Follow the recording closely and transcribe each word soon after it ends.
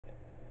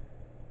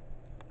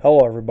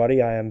Hello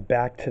everybody, I am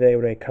back today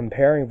with a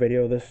comparing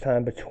video, this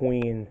time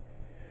between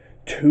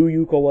two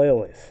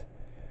ukuleles.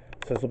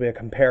 So this will be a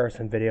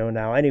comparison video.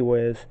 Now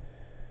anyways,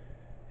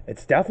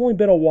 it's definitely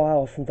been a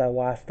while since I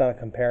last done a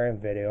comparing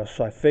video,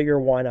 so I figure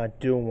why not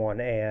do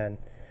one, and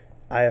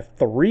I have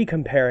three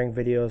comparing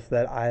videos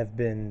that I've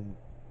been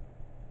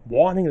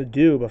wanting to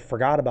do but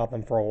forgot about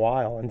them for a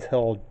while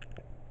until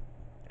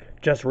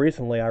just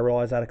recently I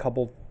realized I had a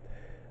couple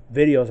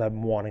videos I've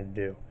been wanting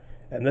to do.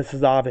 And this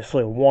is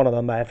obviously one of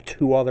them. I have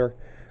two other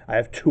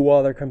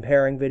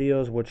comparing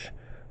videos, which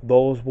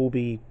those will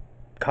be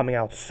coming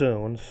out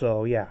soon.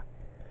 So yeah.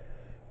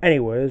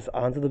 Anyways,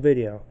 onto the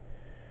video.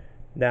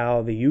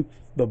 Now the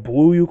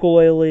blue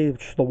ukulele,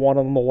 which is the one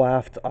on the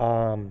left.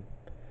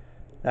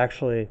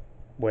 Actually,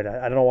 wait,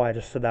 I don't know why I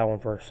just said that one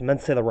first. I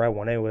meant to say the red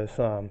one. Anyways,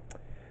 the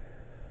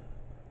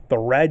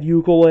red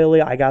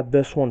ukulele, I got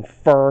this one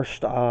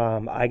first.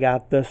 I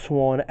got this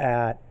one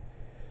at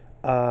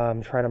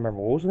I'm trying to remember,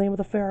 what was the name of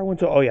the fair I went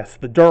to? Oh yes,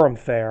 the Durham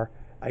Fair.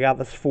 I got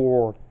this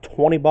for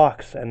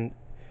 $20, and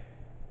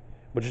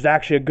which is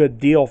actually a good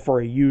deal for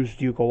a used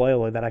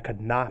ukulele that I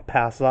could not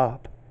pass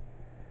up.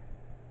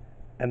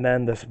 And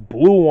then this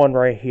blue one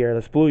right here,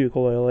 this blue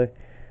ukulele,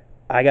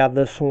 I got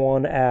this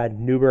one at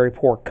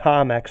Newburyport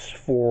Comics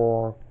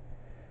for,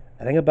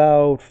 I think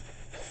about,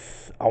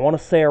 I want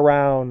to say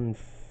around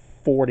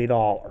 $40,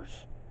 $30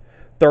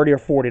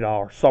 or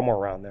 $40, somewhere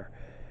around there.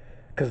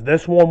 Because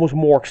this one was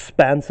more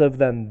expensive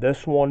than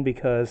this one,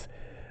 because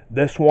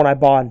this one I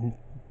bought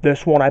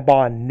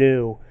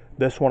new,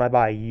 this one I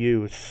buy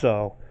used,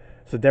 so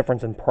it's a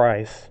difference in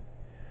price.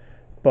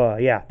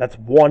 But yeah, that's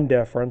one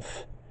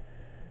difference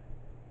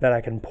that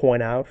I can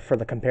point out for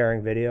the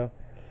comparing video.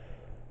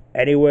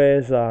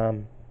 Anyways,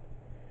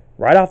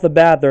 right off the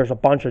bat, there's a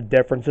bunch of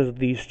differences with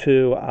these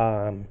two.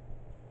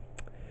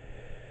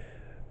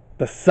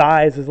 The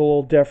size is a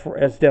little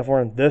different. It's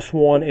different. This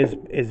one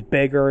is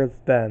bigger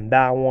than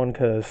that one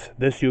because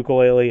this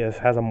ukulele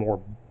has a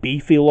more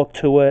beefy look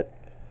to it.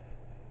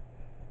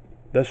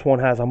 This one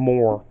has a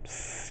more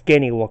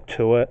skinny look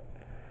to it.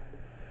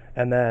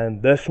 And then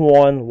this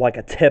one, like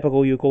a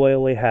typical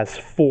ukulele, has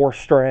 4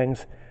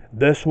 strings.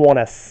 This one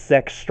has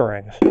 6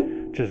 strings,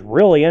 which is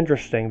really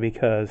interesting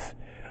because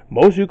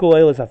most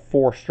ukuleles have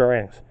 4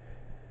 strings.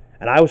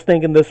 And I was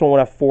thinking this one would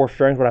have 4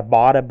 strings when I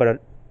bought it,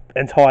 but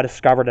until I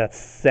discovered it's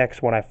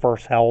 6 when I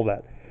first held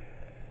it.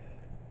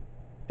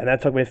 And that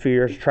took me a few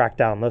years to track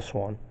down this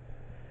one.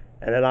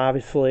 And then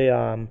obviously,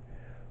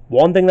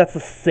 one thing that's the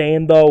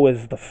same though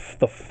is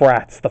the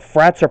frets. The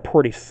frets are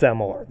pretty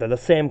similar. They're the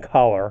same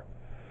color.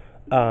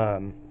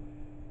 They're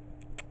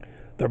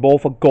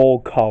both a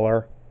gold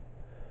color.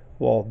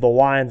 Well, the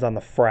lines on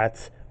the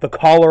frets. The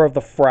color of the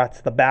frets,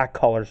 the back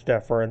color is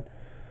different.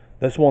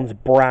 This one's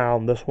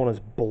brown. This one is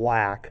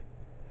black.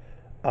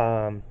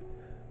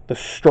 The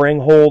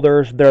string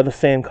holders, they're the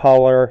same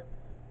color.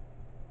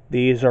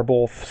 These are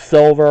both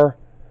silver.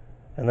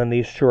 And then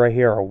these two right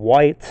here are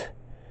white.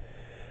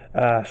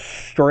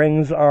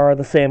 Strings are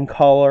the same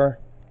color.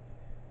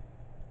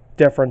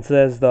 Difference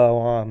is,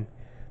 though,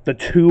 the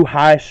 2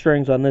 high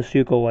strings on this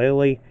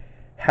ukulele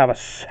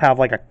have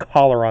like a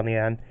color on the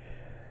end.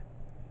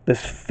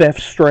 This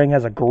 5th string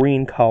has a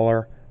green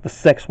color. The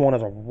 6th one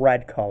has a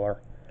red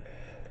color.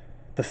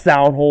 The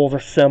sound holes are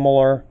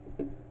similar.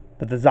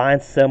 The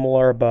design's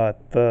similar,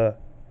 but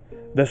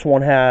this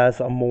one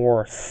has a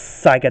more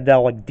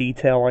psychedelic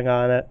detailing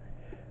on it.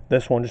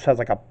 This one just has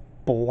like a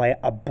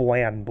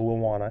bland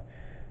blue on it.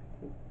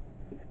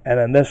 And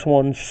then this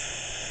one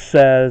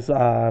says,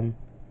 it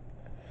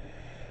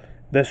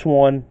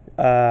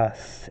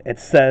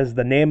says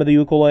the name of the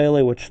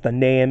ukulele, which the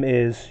name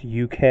is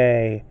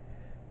UK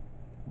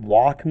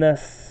Loch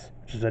Ness,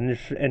 which is an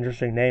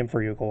interesting name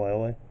for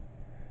ukulele.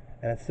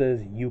 And it says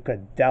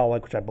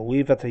Ukadelic, which I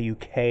believe that's a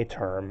UK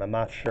term. I'm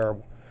not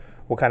sure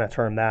what kind of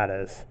term that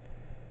is.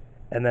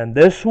 And then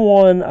this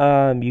one,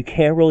 you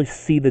can't really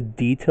see the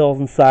details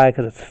inside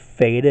because it's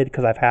faded,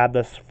 because I've had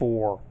this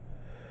for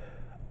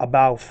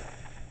about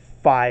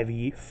 5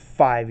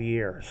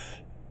 years.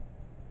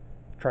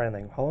 I'm trying to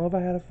think, how long have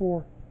I had it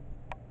for?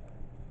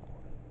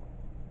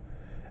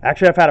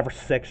 Actually, I've had it for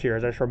 6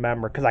 years, I just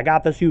remember, because I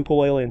got this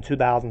ukulele in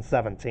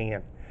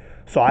 2017.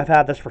 So I've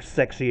had this for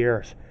 6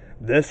 years.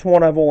 This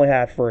one I've only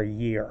had for a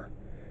year,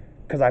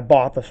 because I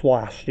bought this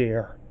last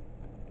year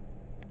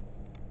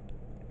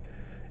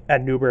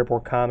at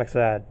Newburyport Comics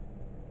at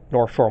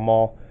North Shore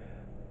Mall.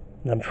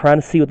 And I'm trying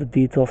to see what the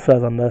detail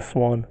says on this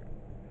one.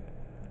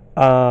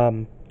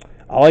 I'll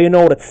let you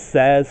know what it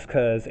says,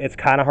 because it's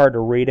kind of hard to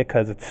read it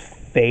because it's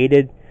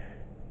faded.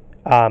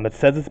 It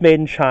says it's made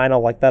in China,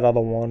 like that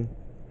other one.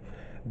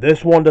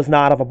 This one does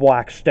not have a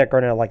black sticker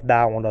in it like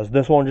that one does.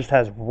 This one just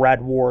has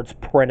red words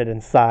printed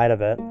inside of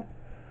it.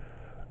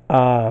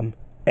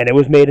 And it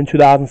was made in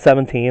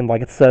 2017,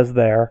 like it says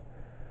there.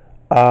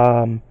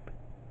 The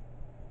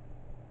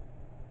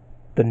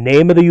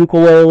name of the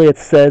ukulele, it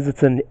says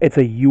it's a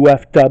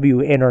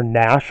UFW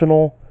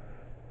International.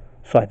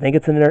 So I think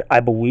I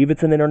believe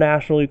it's an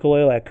international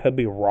ukulele. I could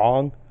be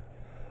wrong.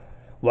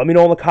 Let me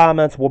know in the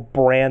comments what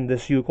brand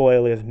this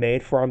ukulele is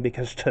made from,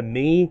 because to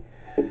me,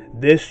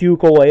 this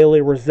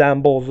ukulele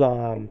resembles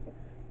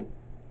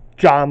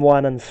John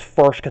Lennon's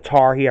first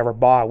guitar he ever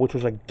bought, which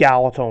was a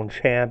Galatone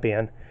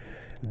Champion.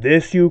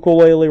 This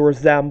ukulele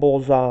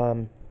resembles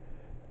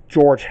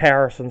George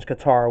Harrison's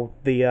guitar,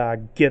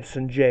 the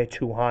Gibson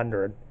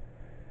J200,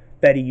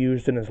 that he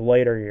used in his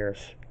later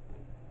years.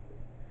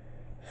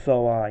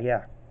 So,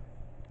 yeah.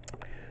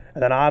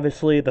 And then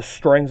obviously the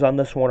strings on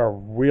this one are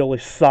really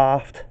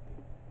soft.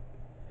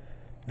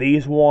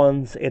 These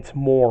ones, it's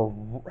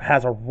more,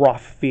 has a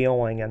rough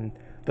feeling, and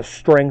the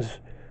strings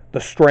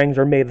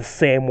are made the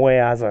same way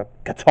as a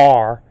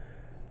guitar,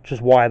 which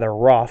is why they're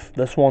rough.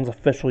 This one's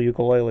official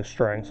ukulele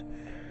strings.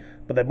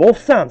 But they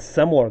both sound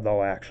similar,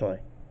 though, actually.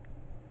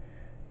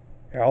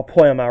 Here, I'll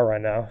play them out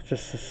right now,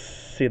 just to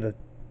see the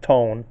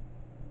tone.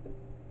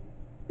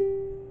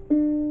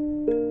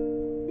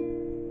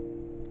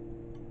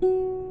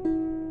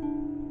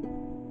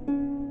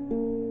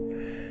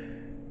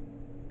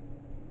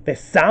 They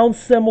sound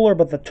similar,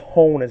 but the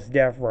tone is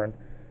different.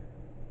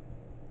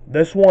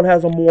 This one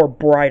has a more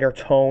brighter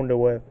tone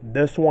to it.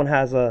 This one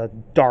has a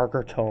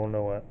darker tone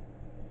to it.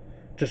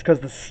 Just because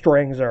the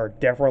strings are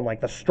different. Like,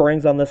 the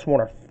strings on this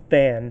one are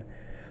thin,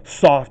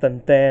 soft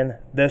and thin.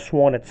 This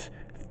one, it's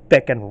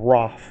thick and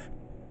rough.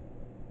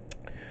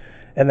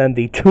 And then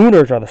the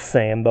tuners are the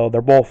same, though.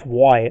 They're both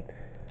white.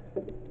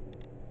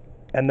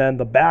 And then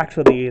the backs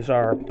of these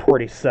are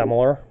pretty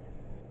similar.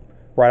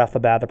 Right off the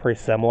bat, they're pretty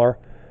similar.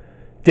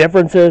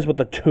 Differences with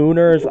the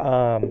tuners,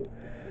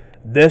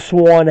 this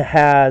one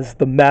has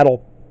a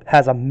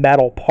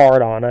metal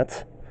part on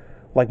it,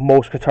 like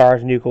most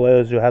guitars and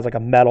ukuleles do. It has like a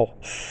metal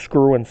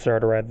screw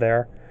inserter right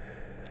there.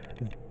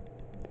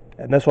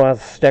 And this one has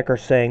a sticker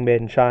saying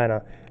made in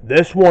China.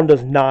 This one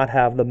does not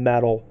have the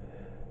metal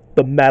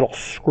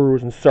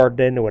screws inserted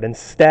into it.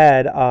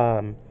 Instead,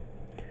 the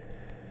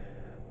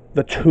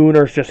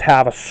tuners just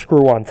have a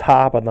screw on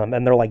top of them,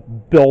 and they're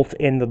like built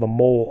into the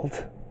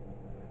mold.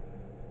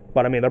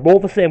 But I mean, they're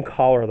both the same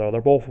color, though.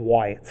 They're both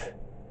white.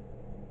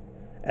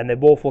 And they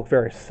both look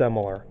very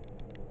similar.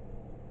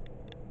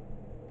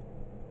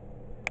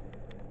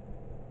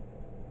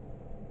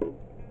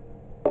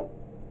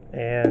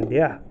 And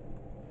yeah.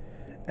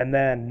 And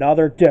then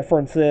another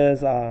difference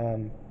is,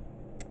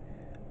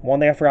 one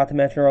thing I forgot to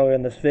mention earlier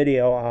in this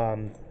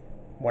video,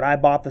 when I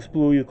bought this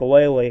blue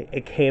ukulele,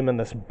 it came in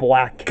this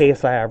black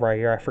case I have right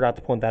here. I forgot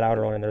to point that out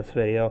earlier in this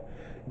video.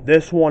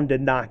 This one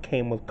did not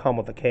come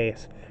with a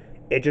case.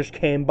 It just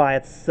came by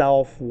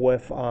itself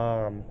with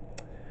a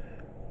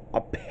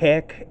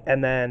pick,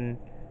 and then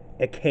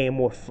it came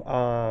with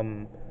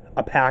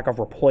a pack of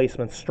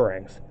replacement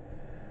strings.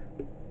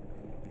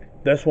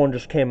 This one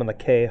just came in the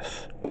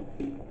case.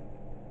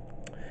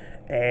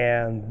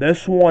 And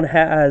this one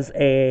has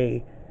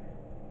a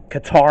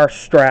guitar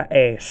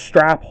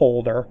strap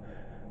holder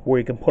where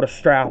you can put a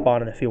strap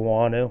on it if you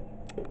want to.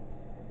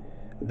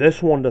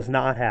 This one does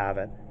not have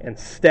it.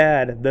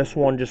 Instead, this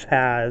one just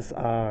has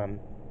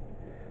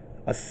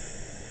a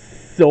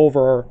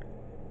silver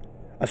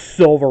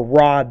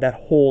rod that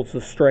holds the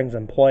strings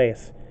in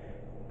place.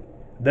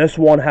 This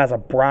one has a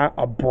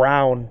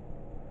brown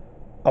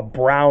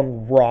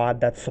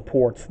rod that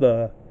supports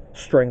the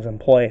strings in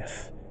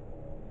place.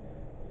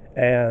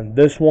 And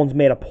this one's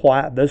made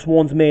of this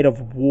one's made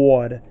of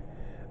wood.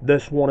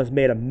 This one is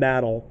made of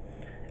metal.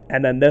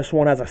 And then this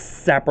one has a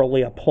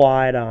separately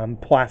applied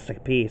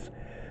plastic piece.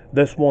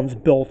 This one's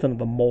built into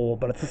the mold,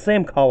 but it's the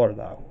same color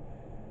though.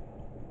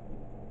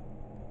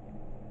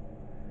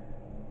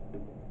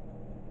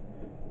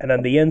 And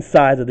then the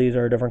insides of these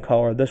are a different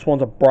color. This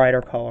one's a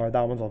brighter color.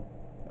 That one's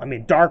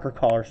darker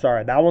color,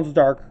 sorry. That one's a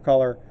darker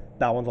color.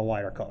 That one's a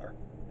lighter color.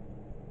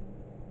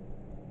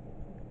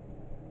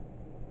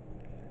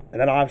 And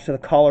then obviously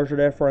the colors are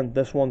different.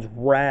 This one's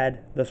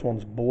red. This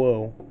one's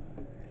blue.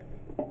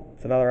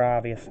 It's another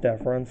obvious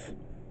difference.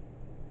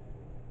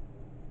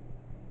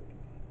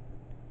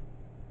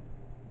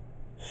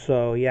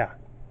 So, yeah.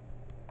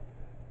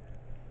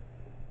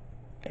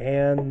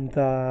 And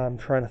I'm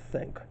trying to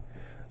think.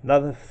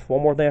 One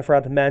more thing I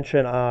forgot to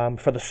mention,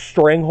 for the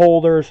string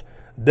holders,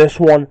 this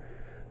one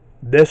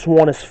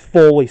is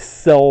fully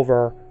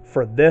silver.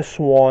 For this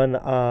one,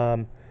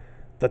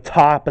 the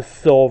top is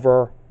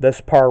silver. This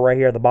part right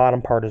here, the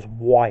bottom part, is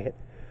white.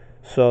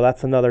 So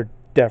that's another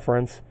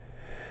difference.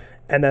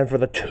 And then for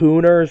the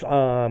tuners,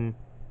 they're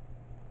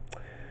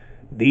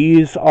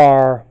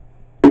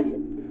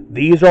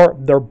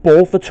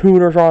both the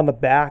tuners are on the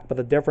back, but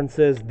the difference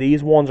is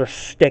these ones are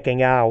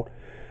sticking out.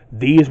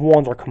 These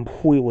ones are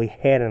completely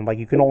hidden. Like,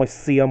 you can only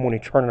see them when you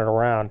turn it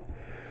around.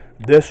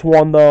 This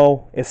one,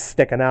 though, is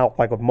sticking out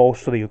like with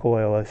most of the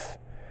ukuleles,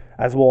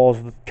 as well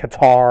as the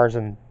guitars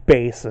and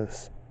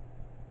basses.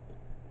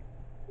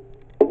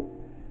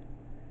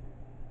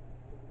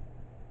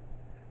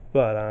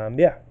 But,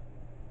 yeah.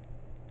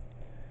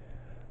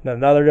 Now,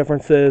 another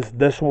difference is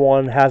this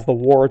one has the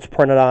words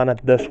printed on it.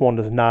 This one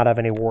does not have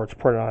any words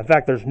printed on it. In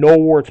fact, there's no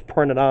words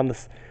printed on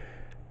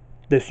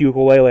this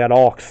ukulele at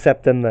all,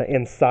 except in the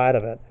inside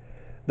of it.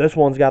 This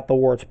one's got the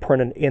words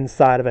printed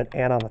inside of it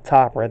and on the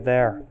top right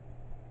there.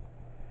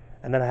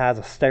 And then it has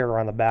a sticker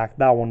on the back.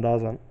 That one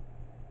doesn't.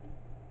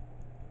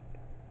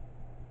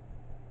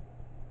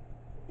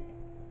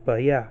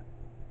 But yeah.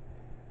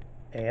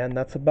 And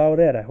that's about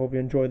it. I hope you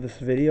enjoyed this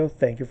video.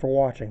 Thank you for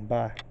watching.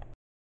 Bye.